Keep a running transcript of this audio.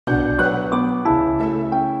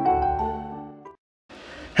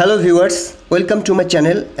Hello viewers, welcome to my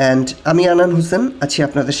channel and আমি আনান হোসেন আছি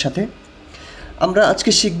আপনাদের সাথে। আমরা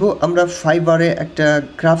আজকে শিখব আমরা ফাইবারে একটা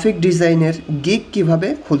গ্রাফিক ডিজাইনের গিগ কিভাবে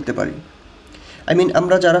খুলতে পারি।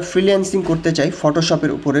 আমরা যারা ফ্রিল্যান্সিং করতে চাই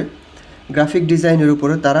ফটোশপের উপরে, গ্রাফিক ডিজাইনের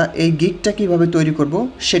উপরে, তারা এই গিগটা কিভাবে তৈরি করব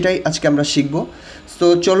সেটাই আজকে আমরা শিখব। সো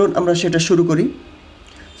চলুন আমরা সেটা শুরু করি।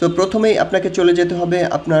 তো প্রথমেই আপনাকে চলে যেতে হবে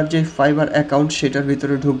আপনার যে ফাইবার অ্যাকাউন্ট সেটার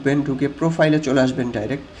ভিতরে ঢুকবেন, ঢুকে প্রোফাইলে চলে আসবেন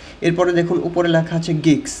ডাইরেক্ট। এরপরে দেখুন উপরে লেখা আছে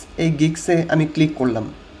গিগস, এই গিগসে আমি ক্লিক করলাম।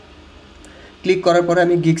 ক্লিক করার পরে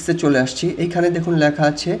আমি গিগসে চলে আসছি। এইখানে দেখুন লেখা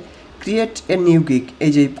আছে ক্রিয়েট এ নিউ গিগ,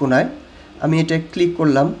 এই যে কোনায় আমি এটা ক্লিক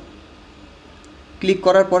করলাম। ক্লিক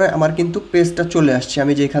করার পরে আমার কিন্তু পেজটা চলে আসছে,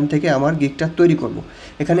 আমি যেখান থেকে আমার গিগটা তৈরি করব।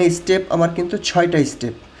 এখানে স্টেপ আমার কিন্তু 6টা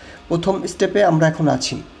স্টেপ। প্রথম স্টেপে আমরা এখন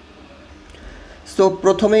আছি। সো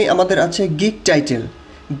প্রথমেই আমাদের আছে গিগ টাইটেল।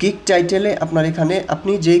 গিগ টাইটেলে আপনার এখানে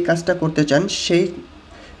আপনি যেই কাজটা করতে চান সেই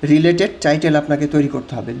রিলেটেড টাইটেল আপনাকে তৈরি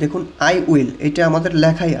করতে হবে। দেখুন আই উইল, এটা আমাদের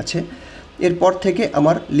লেখাই আছে, এরপর থেকে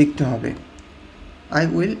আমার লিখতে হবে আই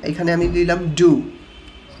উইল। এখানে আমি দিলাম do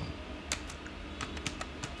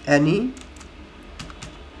any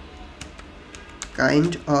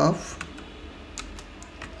kind of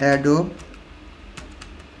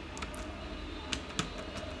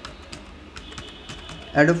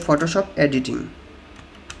Adobe Photoshop editing.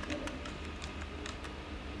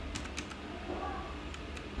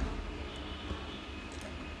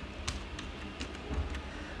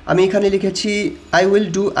 আমি এখানে লিখেছি আই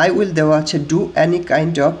উইল দেওয়া আছে do any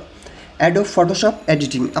kind of Adobe Photoshop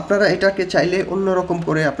editing. আপনারা এটাকে চাইলে অন্যরকম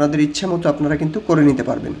করে আপনাদের ইচ্ছে মতো আপনারা কিন্তু করে নিতে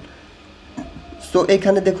পারবেন। সো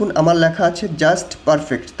এখানে দেখুন আমার লেখা আছে জাস্ট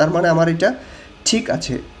পারফেক্ট, তার মানে আমার এটা ঠিক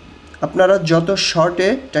আছে। আপনারা যত শর্টে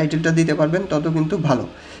টাইটেলটা দিতে পারবেন তত কিন্তু ভালো।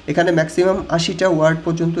 এখানে ম্যাক্সিমাম 80টা ওয়ার্ড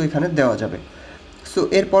পর্যন্ত এখানে দেওয়া যাবে। সো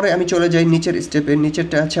এরপরে আমি চলে যাই নিচের স্টেপে।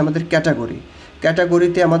 নিচেরটা আছে আমাদের ক্যাটাগরি।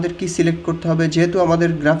 ক্যাটাগরিতে আমাদের কি সিলেক্ট করতে হবে, যেহেতু আমাদের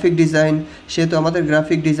গ্রাফিক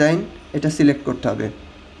ডিজাইন এটা সিলেক্ট করতে হবে।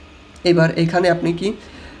 এবার এখানে আপনি কি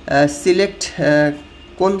সিলেক্ট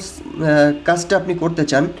কোন কাজটা আপনি করতে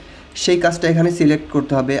চান সেই কাজটা এখানে সিলেক্ট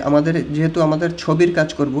করতে হবে। যেহেতু আমাদের ছবির কাজ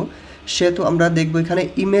করব, সেহেতু আমরা দেখব এখানে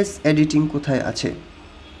ইমেজ এডিটিং কোথায় আছে।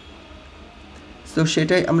 সো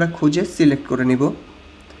সেটাই আমরা খুঁজে সিলেক্ট করে নিব।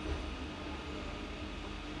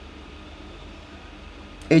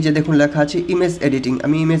 এই যে দেখুন লেখা আছে ইমেজ এডিটিং,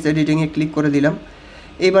 আমি ইমেজ এডিটিংয়ে ক্লিক করে দিলাম।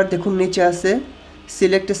 এবার দেখুন নিচে আছে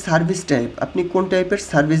সিলেক্ট এ সার্ভিস টাইপ, আপনি কোন টাইপের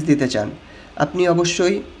সার্ভিস দিতে চান। আপনি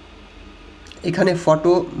অবশ্যই এখানে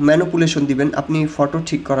ফটো ম্যানিপুলেশন দিবেন, আপনি ফটো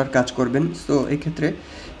ঠিক করার কাজ করবেন। সো এক্ষেত্রে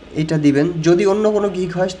এটা দিবেন। যদি অন্য কোনো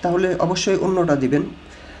গিগ হয় তাহলে অবশ্যই অন্যটা দিবেন।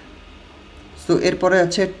 সো এরপরে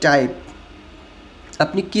আছে টাইপ,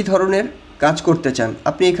 আপনি কি ধরনের কাজ করতে চান।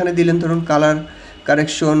 আপনি এখানে দিলেন ধরুন colour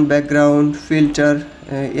correction, background, filter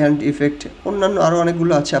and effect, অন্যান্য আরও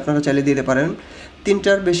অনেকগুলো আছে, আপনারা চাইলে দিতে পারেন।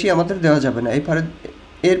 3টার বেশি আমাদের দেওয়া যাবে না।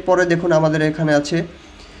 এরপরে দেখুন আমাদের এখানে আছে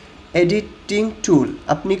এডিটিং টুল,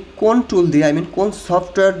 আপনি কোন টুল দিয়ে কোন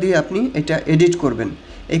সফটওয়্যার দিয়ে আপনি এটা এডিট করবেন।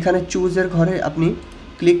 এখানে চুজের ঘরে আপনি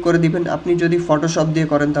ক্লিক করে দিবেন। আপনি যদি ফটোশপ দিয়ে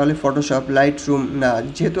করেন তাহলে ফটোশপ, লাইটরুম না,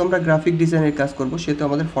 যেহেতু আমরা গ্রাফিক ডিজাইনের কাজ করব সেহেতু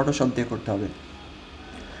আমাদের ফটোশপ দিয়ে করতে হবে।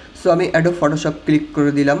 সো আমি অ্যাডোব ফটোশপ ক্লিক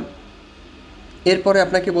করে দিলাম। এরপরে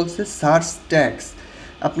আপনাকে বলছে সার্চ ট্যাগস,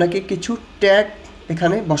 আপনাকে কিছু ট্যাগ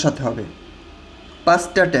এখানে বসাতে হবে।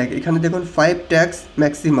 5টা ট্যাগ, এখানে দেখুন 5 ট্যাগস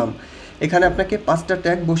ম্যাক্সিমাম। এখানে আপনাকে 5টা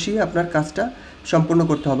ট্যাগ বসিয়ে আপনার কাজটা সম্পূর্ণ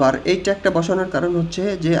করতে হবে। আর এই ট্যাগটা বসানোর কারণ হচ্ছে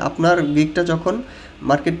যে আপনার গিগটা যখন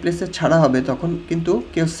মার্কেট প্লেসে ছাড়া হবে তখন কিন্তু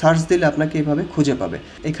কেউ সার্চ দিলে আপনাকে এইভাবে খুঁজে পাবে।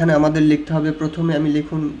 এখানে আমাদের লিখতে হবে, প্রথমে আমি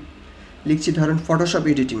লিখছি ধরুন ফটোশপ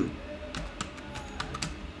এডিটিং।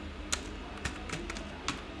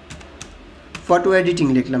 ফটো এডিটিং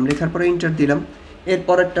লিখলাম, লেখার পরে এন্টার দিলাম।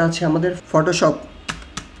 এরপরেরটা আছে আমাদের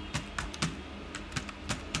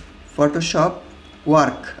ফটোশপ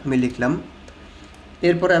ওয়ার্ক, আমি লিখলাম।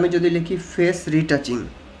 এরপরে আমি যদি লিখি ফেস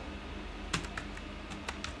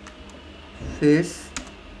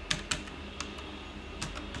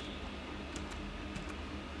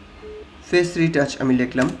রিটাচ আমি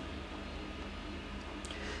লিখলাম।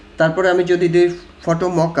 তারপরে আমি যদি দিই ফটো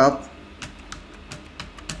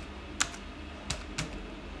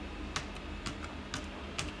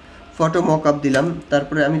মকআপ দিলাম।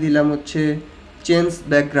 তারপরে আমি দিলাম হচ্ছে চেঞ্জ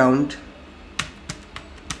ব্যাকগ্রাউন্ড,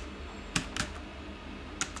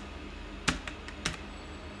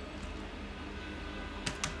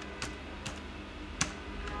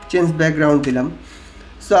 দিলাম।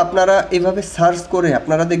 সো আপনারা এভাবে সার্চ করে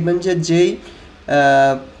আপনারা দেখবেন যে যেই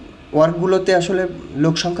ওয়ার্কগুলোতে আসলে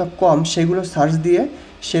লোক সংখ্যা কম সেগুলো সার্চ দিয়ে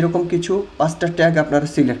সেরকম কিছু 5টা ট্যাগ আপনারা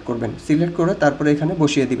সিলেক্ট করবেন। সিলেক্ট করে তারপরে এখানে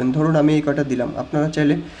বসিয়ে দিবেন। ধরুন আমি এই কটা দিলাম, আপনারা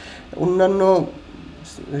চাইলে অন্যান্য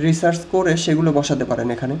রিসার্চ করে সেগুলো বসাতে পারেন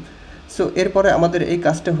এখানে। সো এরপরে আমাদের এই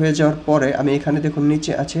কাজটা হয়ে যাওয়ার পরে আমি এখানে দেখুন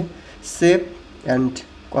নিচে আছে সেভ অ্যান্ড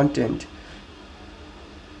কন্টেন্ট,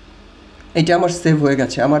 এটা আমার সেভ হয়ে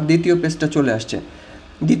গেছে, আমার দ্বিতীয় পেজটা চলে আসছে।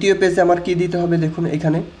 দ্বিতীয় পেজে আমার কি দিতে হবে দেখুন,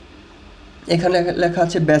 এখানে এখানে লেখা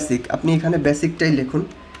আছে বেসিক, আপনি এখানে বেসিকটাই লিখুন,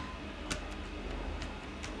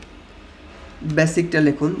 বেসিকটা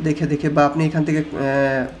লিখুন দেখে দেখে, বা আপনি এখান থেকে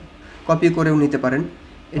কপি করেও নিতে পারেন।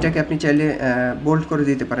 এটাকে আপনি চাইলে বোল্ড করে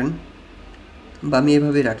দিতে পারেন, বা আমি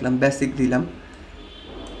এভাবেই রাখলাম, বেসিক দিলাম,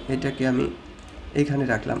 এটাকে আমি এখানে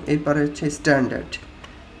রাখলাম। এরপরে হচ্ছে স্ট্যান্ডার্ড,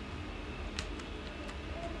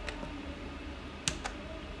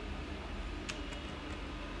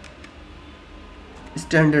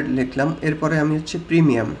 স্ট্যান্ডার্ড লিখলাম। এরপরে আমি হচ্ছে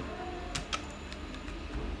প্রিমিয়াম,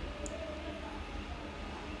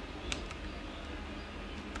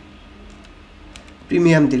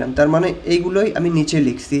 প্রিমিয়াম দিলাম। তার মানে এইগুলোই আমি নিচে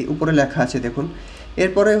লিখছি, উপরে লেখা আছে দেখুন।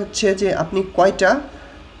 এরপরে হচ্ছে যে আপনি কয়টা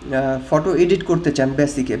ফটো এডিট করতে চান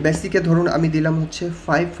বেসিকে, বেসিকে ধরুন আমি দিলাম হচ্ছে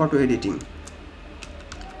 5 ফটো এডিটিং,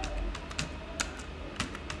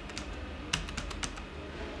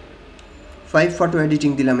 5 ফটো এডিটিং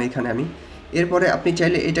দিলাম এখানে আমি। এরপরে আপনি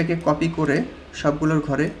চাইলে এটাকে কপি করে সবগুলোর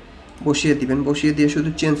ঘরে বসিয়ে দিবেন, বসিয়ে দিয়ে শুধু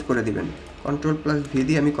চেঞ্জ করে দিবেন, Ctrl+V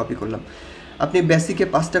দিয়ে আমি কপি করলাম। আপনি বেসিকে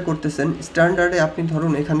 5টা করতেছেন, স্ট্যান্ডার্ডে আপনি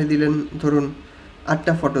ধরুন এখানে দিলেন ধরুন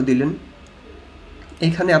 8টা ফটো দিলেন,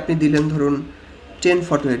 এখানে আপনি দিলেন ধরুন 10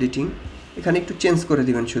 ফটো এডিটিং, এখানে একটু চেঞ্জ করে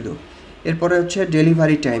দিবেন শুধু। এরপরে হচ্ছে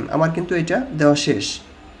ডেলিভারি টাইম, আমার কিন্তু এটা দেওয়া শেষ।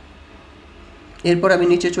 এরপর আমি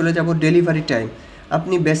নিচে চলে যাব ডেলিভারি টাইম,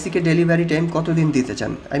 আপনি বেসিকে ডেলিভারি টাইম কতদিন দিতে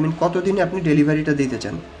চান, আই মিন কতদিনে আপনি ডেলিভারিটা দিতে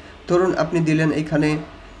চান। ধরুন আপনি দিলেন এখানে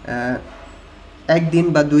 1 দিন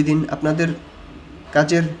বা 2 দিন, আপনাদের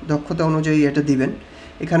কাজের দক্ষতা অনুযায়ী এটা দিবেন।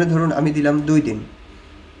 এখানে ধরুন আমি দিলাম 2 দিন।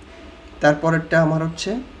 তারপরেরটা আমার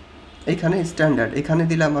হচ্ছে এইখানে স্ট্যান্ডার্ড, এখানে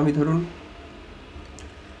দিলাম আমি ধরুন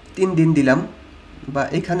 3 দিন দিলাম, বা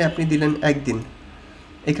এখানে আপনি দিলেন 1 দিন,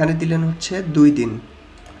 এখানে দিলেন হচ্ছে 2 দিন,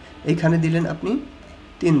 এইখানে দিলেন আপনি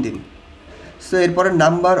 3 দিন। সো এরপরে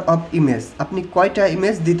নাম্বার অফ ইমেজ, আপনি কয়টা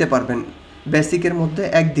ইমেজ দিতে পারবেন বেসিকের মধ্যে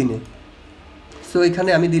একদিনে। সো এখানে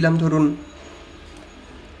আমি দিলাম ধরুন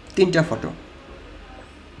 3টা ফটো।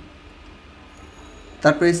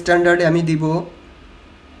 তারপরে স্ট্যান্ডার্ডে আমি দিব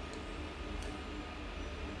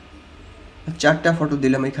 4টা ফটো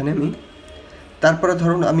দিলাম এখানে আমি। তারপরে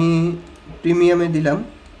ধরুন আমি প্রিমিয়ামে দিলাম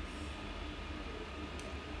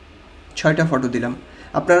 6টা ফটো দিলাম।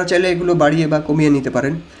 আপনারা চাইলে এগুলো বাড়িয়ে বা কমিয়ে নিতে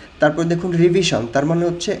পারেন। তারপর দেখুন রিভিশন, তার মানে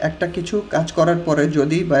হচ্ছে একটা কিছু কাজ করার পরে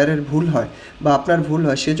যদি বাইরের ভুল হয় বা আপনার ভুল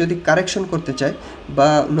হয়, সে যদি কারেকশন করতে চায় বা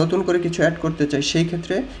নতুন করে কিছু অ্যাড করতে চায়, সেই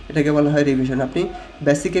ক্ষেত্রে এটাকে বলা হয় রিভিশন। আপনি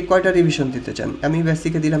বেসিকে কয়টা রিভিশন দিতে চান, আমি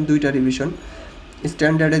বেসিকে দিলাম 2টা রিভিশন,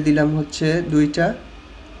 স্ট্যান্ডার্ডে দিলাম হচ্ছে 2টা,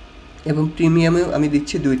 এবং প্রিমিয়ামেও আমি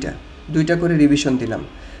দিচ্ছি 2টা করে রিভিশন দিলাম।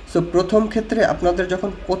 সো প্রথম ক্ষেত্রে আপনাদের যখন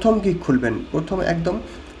প্রথম গিগ খুলবেন, প্রথম একদম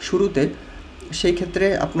শুরুতে, সেই ক্ষেত্রে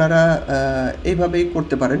আপনারা এইভাবেই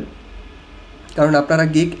করতে পারেন, কারণ আপনারা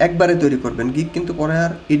গিগ একবারে তৈরি করবেন, গিগ কিন্তু পরে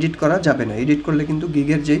আর এডিট করা যাবে না, এডিট করলে কিন্তু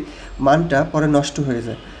গিগের যেই মানটা পরে নষ্ট হয়ে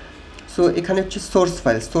যায়। সো এখানে হচ্ছে সোর্স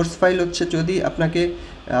ফাইল, সোর্স ফাইল হচ্ছে যদি আপনাকে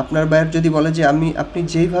আপনার বায়ার যদি বলে যে আপনি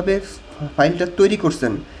যেইভাবে ফাইলটা তৈরি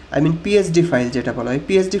করছেন, আই মিন পিএইচডি ফাইল যেটা বলা হয়,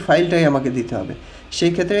 পিএইচডি ফাইলটাই আমাকে দিতে হবে,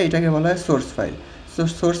 সেই ক্ষেত্রে এটাকে বলা হয় সোর্স ফাইল। সো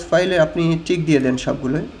সোর্স ফাইলে আপনি টিক দিয়ে দেন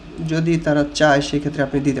সবগুলোই, যদি তারা চায় সেক্ষেত্রে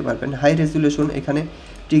আপনি দিতে পারবেন। হাই রেজুলেশন, এখানে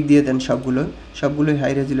টিক দিয়ে দেন সবগুলোই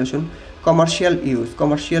হাই রেজুলেশন।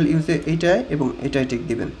 কমার্শিয়াল ইউজে এইটায় এবং এটাই টিক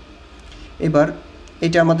দিবেন। এবার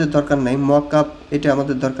এটা আমাদের দরকার নাই, মক আপ এটা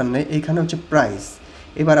আমাদের দরকার নাই। এইখানে হচ্ছে প্রাইস,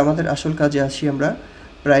 এবার আমাদের আসল কাজে আসি আমরা।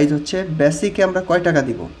 প্রাইস হচ্ছে বেসিকে আমরা কয় টাকা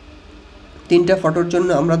দিব, 3টা ফটোর জন্য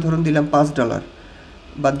আমরা ধরুন দিলাম $5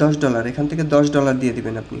 বা $10, এখান থেকে $10 দিয়ে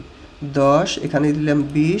দিবেন আপনি। 10, এখানে দিলাম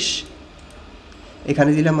 20,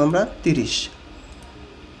 এখানে দিলাম আমরা 30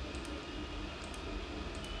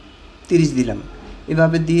 দিলাম।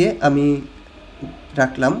 এভাবে দিয়ে আমি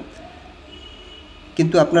রাখলাম।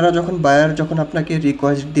 কিন্তু আপনারা যখন বায়ার যখন আপনাকে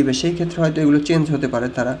রিকোয়েস্ট দিবে, সেই ক্ষেত্রে হয়তো এগুলো চেঞ্জ হতে পারে,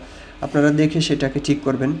 আপনারা দেখে সেটাকে ঠিক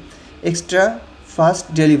করবেন। এক্সট্রা ফাস্ট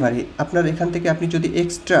ডেলিভারি, আপনার এখান থেকে আপনি যদি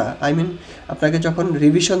এক্সট্রা, আই মিন আপনাকে যখন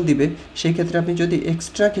রিভিশন দিবে, সেই ক্ষেত্রে আপনি যদি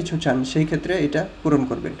এক্সট্রা কিছু চান, সেই ক্ষেত্রে এটা পূরণ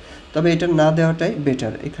করবেন। তবে এটা না দেওয়াটাই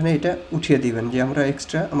বেটার, এখানে এটা উঠিয়ে দিবেন যে আমরা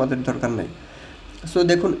এক্সট্রা আমাদের দরকার নাই। সো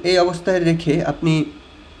দেখুন এই অবস্থায় রেখে আপনি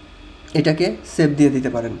এটাকে সেভ দিয়ে দিতে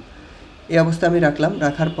পারেন। এই অবস্থায় আমি রাখলাম,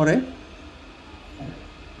 রাখার পরে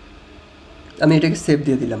আমি এটাকে সেভ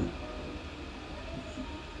দিয়ে দিলাম।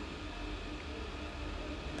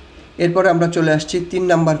 এরপরে আমরা চলে আসছি 3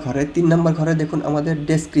 নাম্বার ঘরে। 3 নাম্বার ঘরে দেখুন আমাদের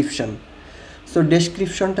ডেসক্রিপশন। সো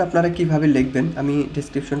ডেসক্রিপশনটা আপনারা কিভাবে লিখবেন, আমি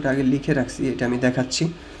ডেসক্রিপশনটা আগে লিখে রাখছি, এটা আমি দেখাচ্ছি।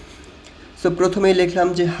 সো প্রথমেই লিখলাম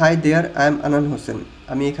যে হাই দেয়ার আই এম আনান হোসেন,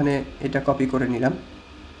 আমি এখানে এটা কপি করে নিলাম।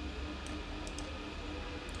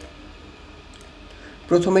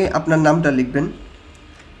 প্রথমেই আপনার নামটা লিখবেন,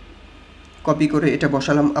 কপি করে এটা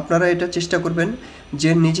বসালাম। আপনারা এটা চেষ্টা করবেন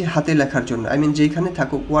যে নিজে হাতে লেখার জন্য, আই মিন যেখানে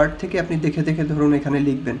থাকুক ওয়ার্ড থেকে আপনি দেখে দেখে ধরুন এখানে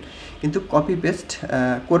লিখবেন, কিন্তু কপি পেস্ট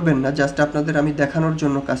করবেন না। জাস্ট আপনাদের আমি দেখানোর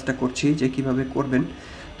জন্য কাজটা করছি যে কিভাবে করবেন,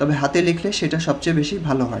 তবে হাতে লিখলে সেটা সবচেয়ে বেশি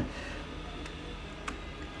ভালো হয়।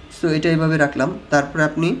 সো এটা এইভাবে রাখলাম। তারপরে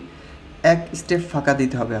আপনি এক স্টেপ ফাঁকা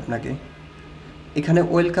দিতে হবে আপনাকে, এখানে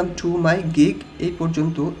ওয়েলকাম টু মাই গিগ এই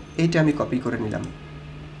পর্যন্ত এইটা আমি কপি করে নিলাম।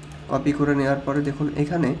 কপি করে নেওয়ার পরে দেখুন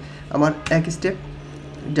এখানে আমার এক স্টেপ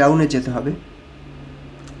ডাউনে যেতে হবে,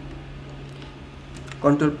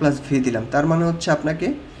 Ctrl+V দিলাম, তার মানে হচ্ছে আপনাকে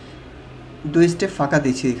 2 স্টেপ ফাঁকা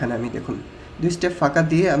দিচ্ছি এখানে। আমি দেখুন 2 স্টেপ ফাঁকা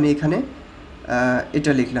দিয়ে আমি এখানে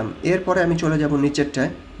এটা লিখলাম। এরপরে আমি চলে যাব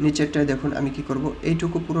নিচেরটায় দেখুন আমি কি করব,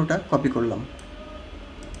 এইটুকু পুরোটা কপি করলাম।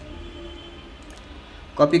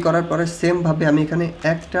 কপি করার পরে সেমভাবে আমি এখানে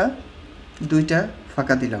একটা 2টা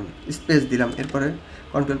ফাঁকা দিলাম, স্পেস দিলাম, এরপরে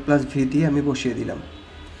Ctrl+V দিয়ে আমি বসিয়ে দিলাম।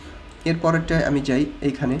 এরপরেরটায় আমি যাই,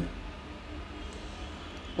 এইখানে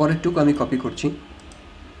পরেরটুকু আমি কপি করছি,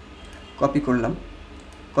 কপি করলাম,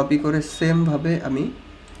 কপি করে সেমভাবে আমি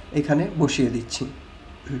এখানে বসিয়ে দিচ্ছি।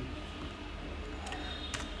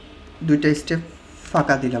 2টা স্টেপ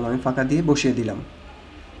ফাঁকা দিলাম, আমি ফাঁকা দিয়ে বসিয়ে দিলাম।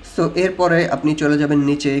 সো এরপরে আপনি চলে যাবেন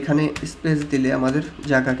নিচে, এখানে স্পেস দিলে আমাদের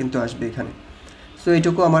জায়গা কিন্তু আসবে এখানে। সো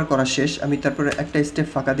এইটুকু আমার করা শেষ। আমি তারপরে একটা স্টেপ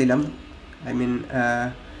ফাঁকা দিলাম, আই মিন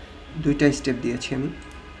 2টা স্টেপ দিয়েছি আমি।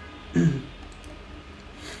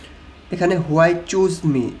 এখানে হোয়াই চুজ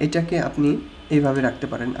মি এটাকে আপনি এইভাবে রাখতে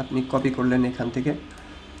পারেন। আপনি কপি করলেন এখান থেকে,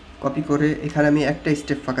 কপি করে এখানে আমি একটা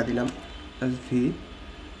স্টেপ ফাঁকা দিলাম, +V।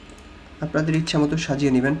 আপনাদের ইচ্ছা মতো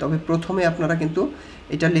সাজিয়ে নেবেন, তবে প্রথমে আপনারা কিন্তু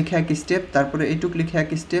এটা লিখে এক স্টেপ, তারপরে এইটুক লিখে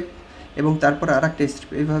এক স্টেপ, এবং তারপরে আর একটা স্টেপ,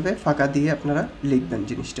 এইভাবে ফাঁকা দিয়ে আপনারা লিখবেন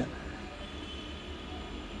জিনিসটা।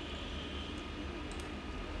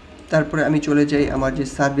 তারপরে আমি চলে যাই, আমার যে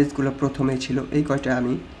সার্ভিসগুলো প্রথমেই ছিল এই কয়টা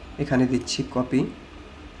আমি এখানে দিচ্ছি কপি।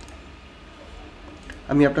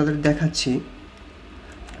 আমি আপনাদের দেখাচ্ছি,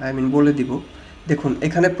 আই মিন বলে দিব। দেখুন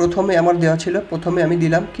এখানে প্রথমে আমার দেওয়া ছিল, প্রথমে আমি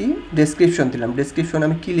দিলাম কি ডেসক্রিপশন দিলাম। ডেসক্রিপশন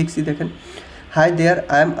আমি কি লিখছি দেখেন, hi there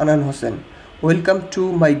I am Annan Hossain, welcome to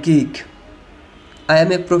my gig, I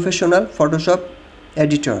am a professional Photoshop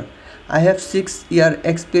editor. I have 6 year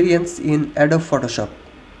experience in Adobe Photoshop.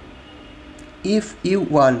 If you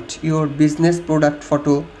want your business product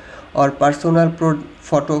photo or personal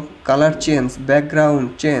photo color change,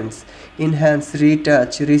 background change, enhance,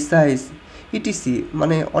 retouch, resize, etc.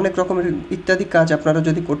 মানে অনেক রকমের ইত্যাদি কাজ আপনারা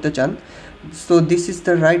যদি করতে চান, so this is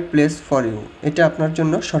the right place for you. এটা আপনার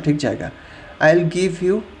জন্য সঠিক জায়গা। I'll give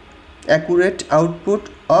you accurate output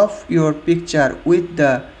of your picture with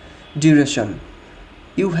the duration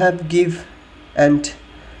you have give and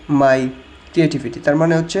my creativity। তার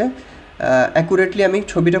মানে হচ্ছে অ্যাকুরেটলি আমি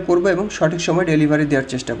ছবিটা করব এবং সঠিক সময় ডেলিভারি দেওয়ার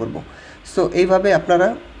চেষ্টা করব। সো এইভাবে আপনারা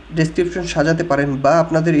ডেসক্রিপশন সাজাতে পারেন, বা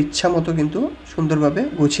আপনাদের ইচ্ছা মতো কিন্তু সুন্দরভাবে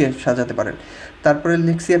গুছিয়ে সাজাতে পারেন। তারপরে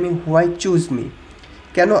লিখছি আমি হোয়াই চুজ মি,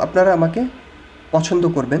 কেন আপনারা আমাকে পছন্দ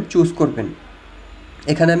করবেন, চুজ করবেন।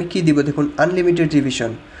 এখানে আমি কি দিব দেখুন, আনলিমিটেড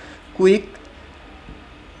রিভিশন, কুইক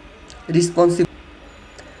রেসপন্সিভ,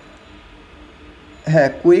 হ্যাঁ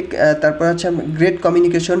কুইক, তারপর হচ্ছে great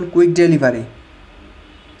communication, quick delivery.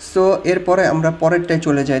 So এরপরে আমরা পরেরটায়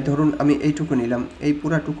চলে যাই। ধরুন আমি এইটুকু নিলাম, এই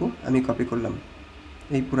পুরাটুকু আমি কপি করলাম,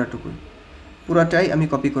 এই পুরাটাই আমি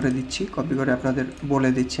কপি করে দিচ্ছি, কপি করে আপনাদের বলে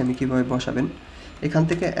দিচ্ছি আমি কীভাবে বসাবেন। এখান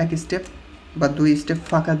থেকে এক স্টেপ বা 2 স্টেপ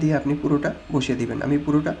ফাঁকা দিয়ে আপনি পুরোটা বসিয়ে দিবেন। আমি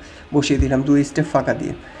পুরোটা বসিয়ে দিলাম 2 স্টেপ ফাঁকা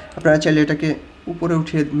দিয়ে। আপনারা চাইলে এটাকে উপরে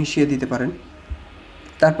উঠিয়ে মিশিয়ে দিতে পারেন।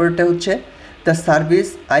 তারপরটা হচ্ছে the service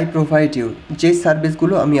I provide you, যেই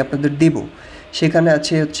সার্ভিসগুলো আমি আপনাদের দেব সেখানে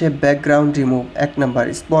আছে হচ্ছে background remove 1 number,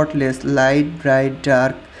 spotless, light, bright,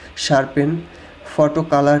 dark, sharpen, photo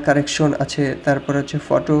colour correction আছে, তারপর হচ্ছে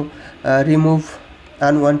photo remove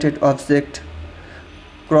unwanted object,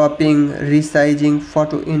 cropping, resizing,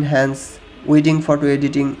 photo enhance, weeding, photo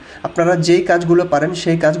editing. আপনারা যেই কাজগুলো পারেন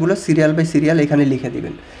সেই কাজগুলো সিরিয়াল বাই সিরিয়াল এখানে লিখে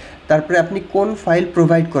দিবেন। তারপরে আপনি কোন ফাইল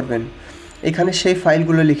প্রোভাইড করবেন এখানে সেই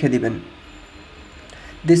ফাইলগুলো লিখে দিবেন।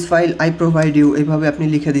 This file I provide you, এইভাবে আপনি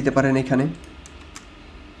লিখে দিতে পারেন এখানে,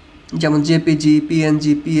 যেমন জেপিজি,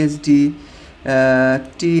 পিএনজি, পিএসডি,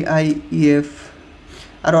 টিআইএফ,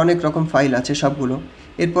 আর অনেক রকম ফাইল আছে সবগুলো।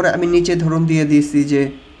 এরপরে আমি নিচে ধরুন দিয়ে দিয়েছি যে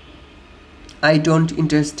I don't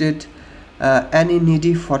interested Annie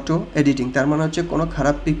needy photo editing, তার মানে হচ্ছে কোনো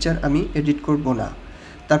খারাপ পিকচার আমি এডিট করব না।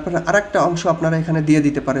 তারপরে আরেকটা অংশ আপনারা এখানে দিয়ে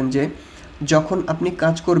দিতে পারেন যে যখন আপনি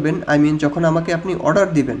কাজ করবেন, আই মিন যখন আমাকে আপনি অর্ডার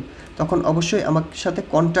দিবেন, তখন অবশ্যই আমার সাথে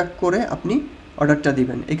কন্ট্যাক্ট করে আপনি অর্ডারটা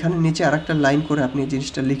দিবেন। এখানে নিচে আরেকটা লাইন করে আপনি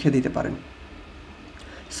জিনিসটা লিখে দিতে পারেন।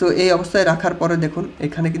 সো এই অবস্থায় রাখার পরে দেখুন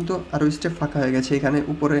এখানে কিন্তু আরও স্টেপ ফাঁকা হয়ে গেছে, এখানে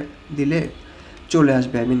উপরে দিলে চলে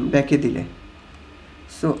আসবে, আই মিন ব্যাকে দিলে।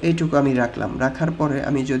 সো এইটুকু আমি রাখলাম। রাখার পরে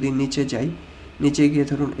আমি যদি নিচে যাই, নিচে গিয়ে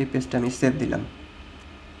ধরুন এই পেজটা আমি সেভ দিলাম।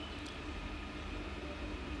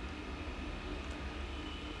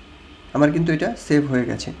 আমার কিন্তু এটা সেভ হয়ে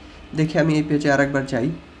গেছে। দেখে আমি এই পেজে আরেকবার যাই।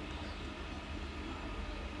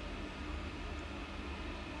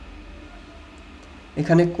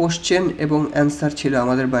 এখানে কোশ্চেন এবং অ্যান্সার ছিল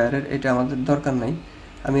আমাদের বায়ারের, এটা আমাদের দরকার নাই।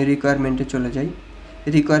 আমি রিকোয়ারমেন্টে চলে যাই।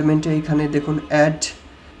 রিকোয়ারমেন্টে এখানে দেখুন অ্যাড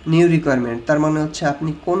নিউ রিকোয়ারমেন্ট, তার মানে হচ্ছে আপনি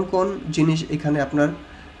কোন কোন জিনিস এখানে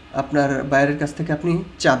আপনার বায়ারের কাছ থেকে আপনি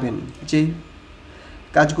চাবেন, যে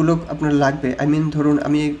কাজগুলো আপনার লাগবে। আই মিন ধরুন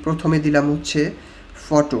আমি প্রথমে দিলাম হচ্ছে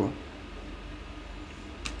ফটো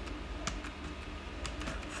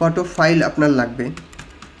ফাইল আপনার লাগবে,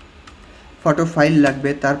 ফটো ফাইল লাগবে।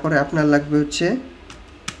 তারপরে আপনার লাগবে হচ্ছে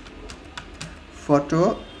ফটো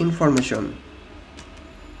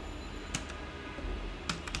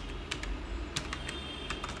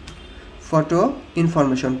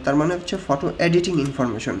ইনফরমেশন, তার মানে হচ্ছে ফটো এডিটিং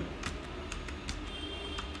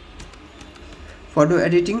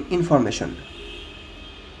ইনফরমেশন।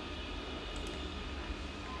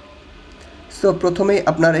 সো প্রথমেই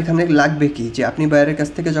আপনার এখানে লাগবে কি, যে আপনি বায়ারের কাছ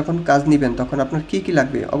থেকে যখন কাজ নেবেন তখন আপনার কি কি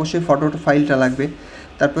লাগবে, অবশ্যই ফটো ফাইলটা লাগবে।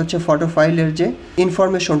 তারপর হচ্ছে ফটো ফাইলের যে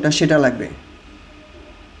ইনফরমেশনটা সেটা লাগবে।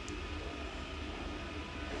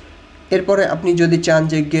 এরপরে আপনি যদি চান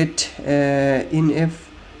যে get in a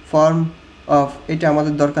form of, এটা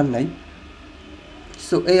আমাদের দরকার নাই।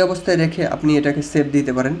 সো এই অবস্থায় রেখে আপনি এটাকে সেভ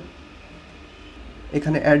দিতে পারেন।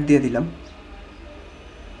 এখানে অ্যাড দিয়ে দিলাম,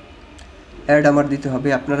 অ্যাড আমার দিতে হবে।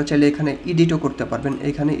 আপনারা চাইলে এখানে এডিটও করতে পারবেন,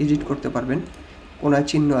 এখানে এডিট করতে পারবেন, কোনায়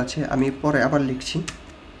চিহ্ন আছে, আমি পরে আবার লিখছি।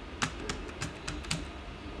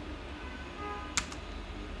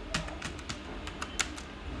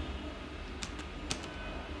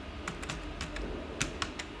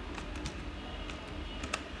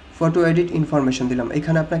 ফটো এডিট ইনফরমেশন দিলাম।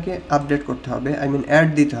 এখানে আপনাকে আপডেট করতে হবে, আই মিন অ্যাড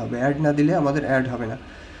দিতে হবে, অ্যাড না দিলে আমাদের অ্যাড হবে না।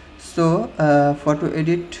 So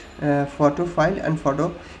photo file and photo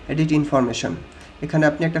edit information, এখানে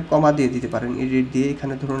আপনি একটা কমা দিয়ে দিতে পারেন, এডিট দিয়ে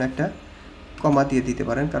এখানে ধরুন একটা কমা দিয়ে দিতে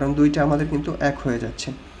পারেন, কারণ দুইটা আমাদের কিন্তু এক হয়ে যাচ্ছে।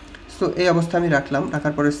 সো এই অবস্থা আমি রাখলাম,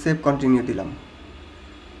 রাখার পরে সেভ কন্টিনিউ দিলাম।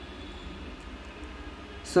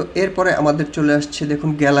 সো এরপরে আমাদের চলে আসছে দেখুন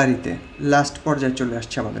গ্যালারিতে, লাস্ট পর্যায়ে চলে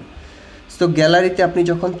আসছে আমাদের। সো গ্যালারিতে আপনি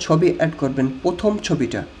যখন ছবি অ্যাড করবেন, প্রথম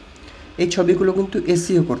ছবিটা, এই ছবিগুলো কিন্তু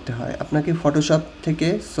এসইও করতে হয়। আপনাকে ফটোশপ থেকে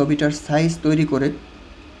ছবিটার সাইজ তৈরি করে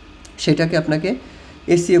সেটাকে আপনাকে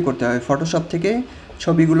এসইও করতে হয়, ফটোশপ থেকে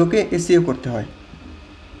ছবিগুলোকে এসইও করতে হয়।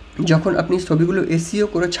 যখন আপনি ছবিগুলো এসইও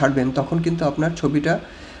করে ছাড়বেন তখন কিন্তু আপনার ছবিটা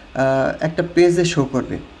একটা পেজে শো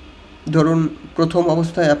করবে। ধরুন প্রথম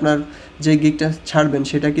অবস্থায় আপনার যে গিগটা ছাড়বেন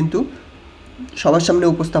সেটা কিন্তু সবার সামনে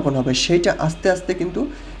উপস্থাপন হবে, সেইটা আস্তে আস্তে কিন্তু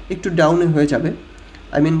একটু ডাউনে হয়ে যাবে।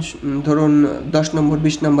 আই মিন ধরুন 10 নম্বর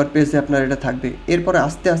 20 নম্বর পেজে আপনার এটা থাকবে। এরপরে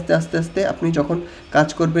আস্তে আস্তে আপনি যখন কাজ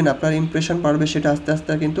করবেন আপনার ইমপ্রেশন বাড়বে, সেটা আস্তে আস্তে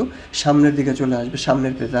কিন্তু সামনের দিকে চলে আসবে,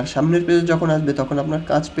 সামনের পেজে। আর সামনের পেজে যখন আসবে তখন আপনার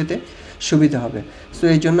কাজ পেতে সুবিধা হবে। সো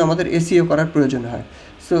এই জন্য আমাদের এসইও করার প্রয়োজন হয়।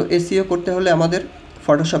 সো এসইও করতে হলে আমাদের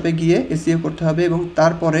ফটোশপে গিয়ে এসইও করতে হবে এবং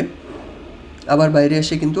তারপরে আবার বাইরে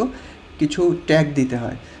এসে কিন্তু কিছু ট্যাগ দিতে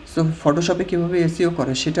হয়। সো ফটোশপে কীভাবে এসইও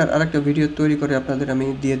করে সেটার আরেকটা ভিডিও তৈরি করে আপনাদের আমি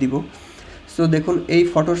দিয়ে দিব। সো দেখুন এই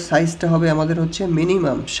ফটোর সাইজটা হবে আমাদের হচ্ছে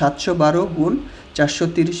মিনিমাম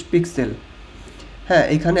 712x430 পিক্সেল। হ্যাঁ,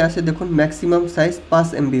 এখানে আছে দেখুন ম্যাক্সিমাম সাইজ 5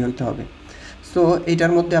 MB হইতে হবে। সো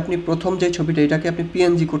এইটার মধ্যে আপনি প্রথম যে ছবিটা এটাকে আপনি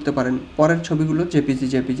পিএনজি করতে পারেন, পরের ছবিগুলো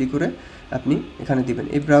জেপিজি করে আপনি এখানে দিবেন।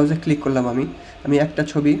 এই ব্রাউজে ক্লিক করলাম, আমি একটা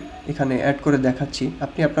ছবি এখানে অ্যাড করে দেখাচ্ছি।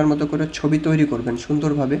 আপনি আপনার মতো করে ছবি তৈরি করবেন,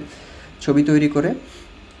 সুন্দরভাবে ছবি তৈরি করে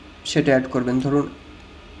সেটা অ্যাড করবেন। ধরুন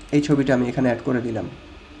এই ছবিটা আমি এখানে অ্যাড করে দিলাম।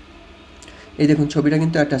 এই দেখুন ছবিটা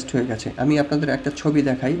কিন্তু অ্যাটাচড হয়ে গেছে। আমি আপনাদের একটা ছবি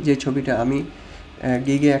দেখাই, যে ছবিটা আমি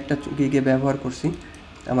গিগে ব্যবহার করছি,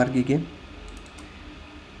 আমার গিগে।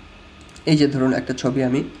 এই যে ধরুন একটা ছবি,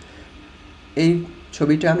 এই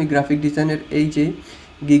ছবিটা আমি গ্রাফিক ডিজাইনের এই যে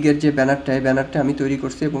গিগের যে ব্যানারটা আমি তৈরি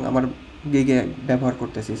করছি এবং আমার গিগে ব্যবহার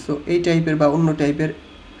করতেছি। সো এই টাইপের বা অন্য টাইপের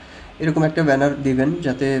এরকম একটা ব্যানার দিবেন,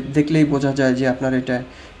 যাতে দেখলেই বোঝা যায় যে আপনার এটা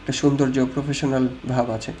একটা সৌন্দর্য, প্রফেশনাল ভাব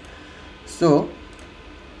আছে। সো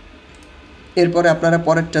এরপরে আপনারা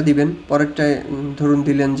পরেরটা দিবেন। পরেরটায় ধরুন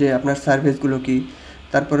দিলেন যে আপনার সার্ভিসগুলো কি,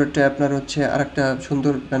 তারপরেরটায় আপনার হচ্ছে আরেকটা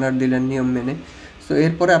সুন্দর ব্যানার দিলেন নিয়ম মেনে। সো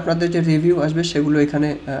এরপরে আপনাদের যে রিভিউ আসবে সেগুলো এখানে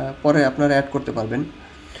পরে আপনারা অ্যাড করতে পারবেন।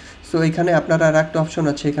 সো এখানে আপনারা আর একটা অপশন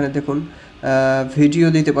আছে, এখানে দেখুন ভিডিও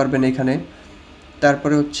দিতে পারবেন এখানে।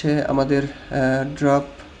 তারপরে হচ্ছে আমাদের ড্রপ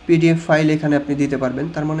পিডিএফ ফাইল এখানে আপনি দিতে পারবেন,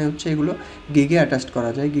 তার মানে হচ্ছে এগুলো গিগে অ্যাটাচ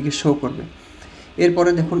করা যায়, গিগে শো করবে। এরপরে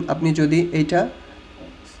দেখুন আপনি যদি এইটা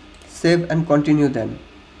সেভ অ্যান্ড কন্টিনিউ দেন,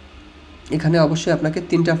 এখানে অবশ্যই আপনাকে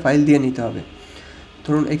 3টা ফাইল দিয়ে নিতে হবে।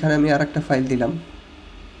 ধরুন এখানে আমি আর একটা ফাইল দিলাম,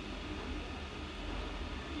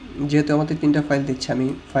 যেহেতু আমাদের 3টা ফাইল দিচ্ছে আমি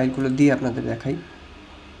ফাইলগুলো দিয়ে আপনাদের দেখাই।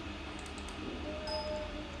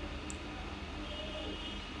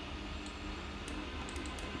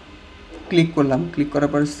 ক্লিক করলাম, ক্লিক করার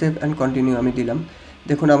পর সেভ অ্যান্ড কন্টিনিউ আমি দিলাম।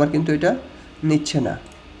 দেখুন আমার কিন্তু এটা নিচ্ছে না,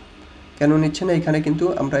 কেন নিচ্ছে না? এখানে কিন্তু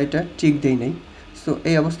আমরা এটা টিক দেই নাই। সো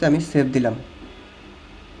এই অবস্থায় আমি সেভ দিলাম।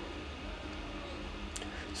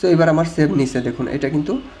 সো এবার আমার সেভ নিছে, দেখুন এটা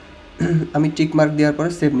কিন্তু আমি টিক মার্ক দেওয়ার পরে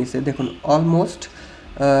সেভ নিছে। দেখুন almost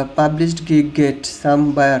published gig get some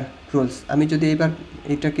buyer rules. আমি যদি এবার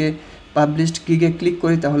এটাকে পাবলিশড গিগে ক্লিক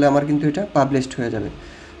করি তাহলে আমার কিন্তু এটা পাবলিশড হয়ে যাবে।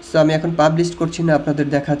 সো আমি এখন পাবলিশ করছি না, আপনাদের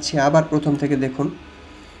দেখাচ্ছি আবার প্রথম থেকে। দেখুন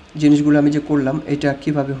জিনিসগুলো আমি যে করলাম এটা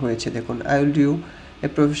কিভাবে হয়েছে। দেখুন I will do a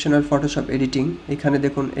professional Photoshop editing, এখানে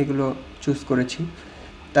দেখুন এগুলো চুজ করেছি।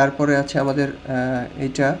 তারপরে আছে আমাদের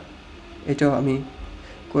এটাও আমি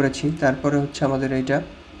করেছি। তারপরে হচ্ছে আমাদের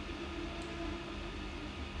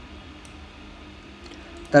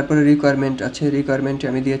তারপরে রিকোয়ারমেন্ট আছে, রিকোয়ারমেন্টে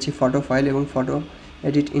আমি দিয়েছি ফটো ফাইল এবং ফটো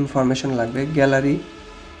এডিট ইনফরমেশন লাগবে।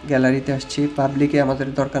 গ্যালারিতে আসছি, পাবলিকে আমাদের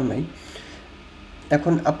দরকার নাই।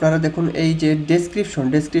 এখন আপনারা দেখুন এই যে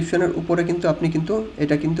ডেসক্রিপশনের উপরে কিন্তু আপনি কিন্তু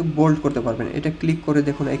এটা কিন্তু বোল্ড করতে পারবেন। এটা ক্লিক করে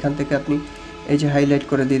দেখুন এখান থেকে আপনি এই যে হাইলাইট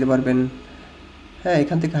করে দিতে পারবেন। হ্যাঁ,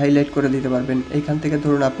 এখান থেকে হাইলাইট করে দিতে পারবেন। এইখান থেকে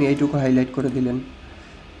ধরুন আপনি এইটুকু হাইলাইট করে দিলেন,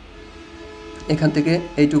 এখান থেকে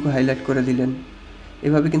এইটুকু হাইলাইট করে দিলেন।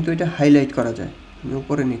 এভাবে কিন্তু এটা হাইলাইট করা যায়। আমি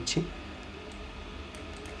উপরে নিচ্ছি,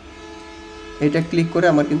 এটা ক্লিক করে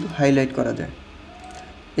আমার কিন্তু হাইলাইট করা যায়।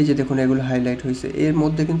 এই যে দেখুন এগুলো হাইলাইট হয়েছে। এর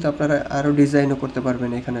মধ্যে কিন্তু আপনারা আরও ডিজাইনও করতে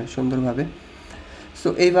পারবেন এখানে সুন্দরভাবে। সো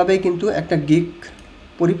এইভাবেই কিন্তু একটা গিগ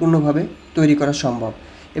পরিপূর্ণভাবে তৈরি করা সম্ভব।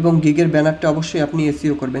 এবং গিগের ব্যানারটা অবশ্যই আপনি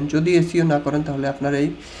এসইও করবেন। যদি এসইও না করেন তাহলে আপনার এই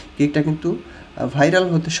গিগটা কিন্তু ভাইরাল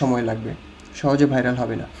হতে সময় লাগবে, সহজে ভাইরাল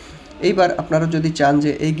হবে না। এইবার আপনারা যদি চান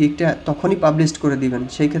যে এই গিগটা তখনই পাবলিশ করে দিবেন,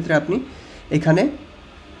 সেই ক্ষেত্রে আপনি এখানে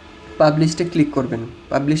পাবলিশে ক্লিক করবেন।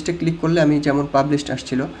 পাবলিশে ক্লিক করলে আমি যেমন পাবলিশড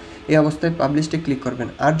আসছিল এই অবস্থায় পাবলিশে ক্লিক করবেন।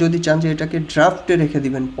 আর যদি চান যে এটাকে ড্রাফটে রেখে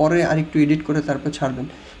দিবেন, পরে আর একটু এডিট করে তারপর ছাড়বেন,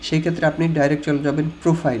 সেই ক্ষেত্রে আপনি ডাইরেক্ট চলে যাবেন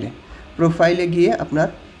প্রোফাইলে গিয়ে আপনার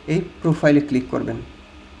এই প্রোফাইলে ক্লিক করবেন।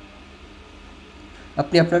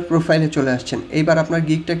 আপনি আপনার প্রোফাইলে চলে আসছেন। এইবার আপনার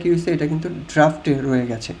গিগটা কী হয়েছে, এটা কিন্তু ড্রাফটে রয়ে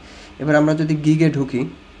গেছে। এবার আমরা যদি গিগে ঢুকি,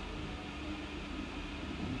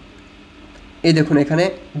 এই দেখুন এখানে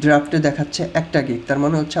ড্রাফটে দেখাচ্ছে একটা গিগ, তার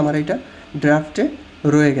মানে হচ্ছে আমার এটা ড্রাফটে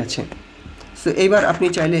রয়ে গেছে। সো এইবার আপনি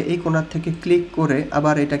চাইলে এই কোণার থেকে ক্লিক করে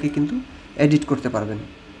আবার এটাকে কিন্তু এডিট করতে পারবেন।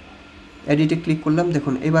 এডিটে ক্লিক করলাম,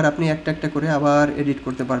 দেখুন এবার আপনি একটা একটা করে আবার এডিট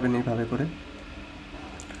করতে পারবেন এইভাবে করে।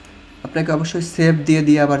 আপনাকে অবশ্যই সেভ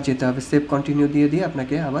দিয়ে আবার যেতে হবে, সেভ কন্টিনিউ দিয়ে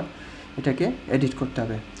আপনাকে আবার এটাকে এডিট করতে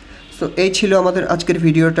হবে। সো এই ছিল আমাদের আজকের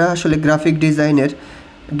ভিডিওটা। আসলে গ্রাফিক ডিজাইনের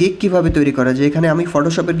গিগ কীভাবে তৈরি করা যায়। এখানে আমি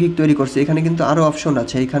ফটোশপের গিগ তৈরি করছি, এখানে কিন্তু আরও অপশন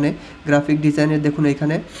আছে। এখানে গ্রাফিক ডিজাইনের দেখুন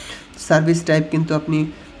এখানে সার্ভিস টাইপ কিন্তু আপনি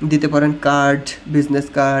দিতে পারেন, কার্ড, বিজনেস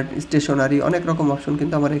কার্ড, স্টেশনারি, অনেক রকম অপশন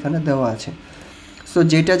কিন্তু আমার এখানে দেওয়া আছে। সো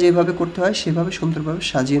যেটা যেভাবে করতে হয় সেভাবে সুন্দরভাবে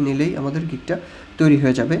সাজিয়ে নিলেই আমাদের গিগটা তৈরি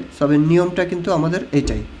হয়ে যাবে। তবে নিয়মটা কিন্তু আমাদের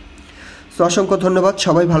এইটাই। সো অসংখ্য ধন্যবাদ,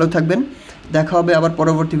 সবাই ভালো থাকবেন। দেখা হবে আবার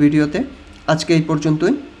পরবর্তী ভিডিওতে। আজকে এই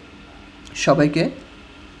পর্যন্তই। সবাইকে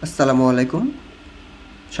আসসালামু আলাইকুম,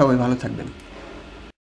 সবাই ভালো থাকবেন।